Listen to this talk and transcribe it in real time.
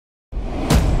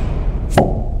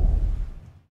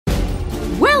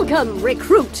Welcome,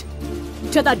 recruit,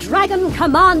 to the Dragon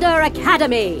Commander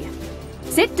Academy.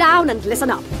 Sit down and listen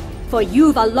up, for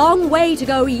you've a long way to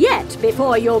go yet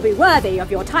before you'll be worthy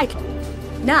of your title.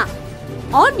 Now,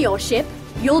 on your ship,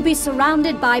 you'll be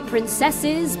surrounded by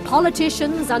princesses,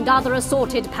 politicians, and other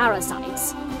assorted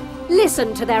parasites.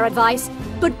 Listen to their advice,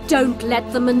 but don't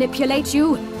let them manipulate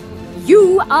you.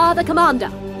 You are the commander,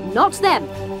 not them.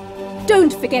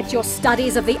 Don't forget your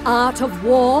studies of the art of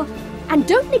war, and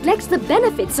don't neglect the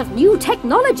benefits of new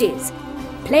technologies.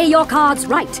 Play your cards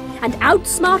right and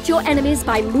outsmart your enemies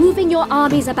by moving your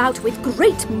armies about with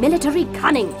great military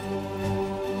cunning.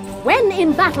 When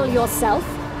in battle yourself,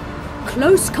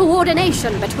 close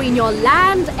coordination between your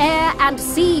land, air, and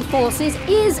sea forces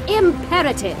is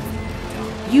imperative.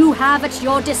 You have at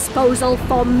your disposal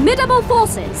formidable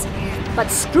forces,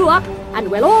 but screw up and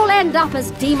we'll all end up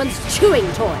as demons chewing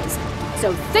toys.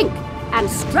 So think and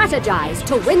strategize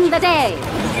to win the day.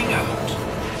 Moving out.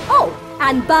 Oh,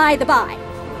 and by the by,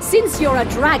 since you're a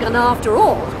dragon after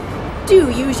all, do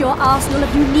use your arsenal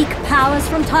of unique powers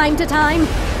from time to time.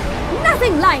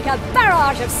 Nothing like a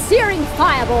barrage of searing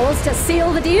fireballs to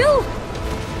seal the deal.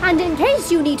 And in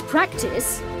case you need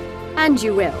practice, and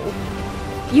you will,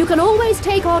 you can always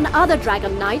take on other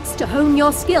Dragon Knights to hone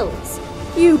your skills.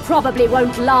 You probably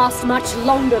won't last much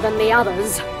longer than the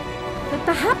others, but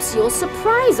perhaps you'll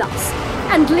surprise us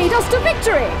and lead us to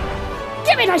victory.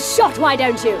 Give it a shot, why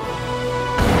don't you?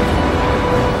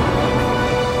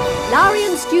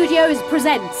 Larian Studios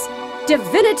presents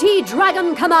Divinity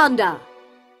Dragon Commander.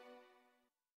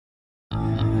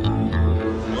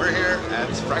 We're here at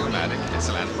Fragomatic. It's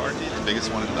a LAN party, the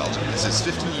biggest one in Belgium. This is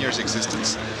 15 years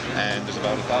existence, and there's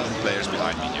about 1,000 players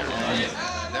behind me here.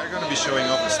 They're going to be showing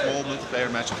off a small multiplayer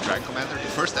match of Dragon Commander,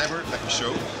 the first ever that we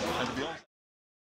show.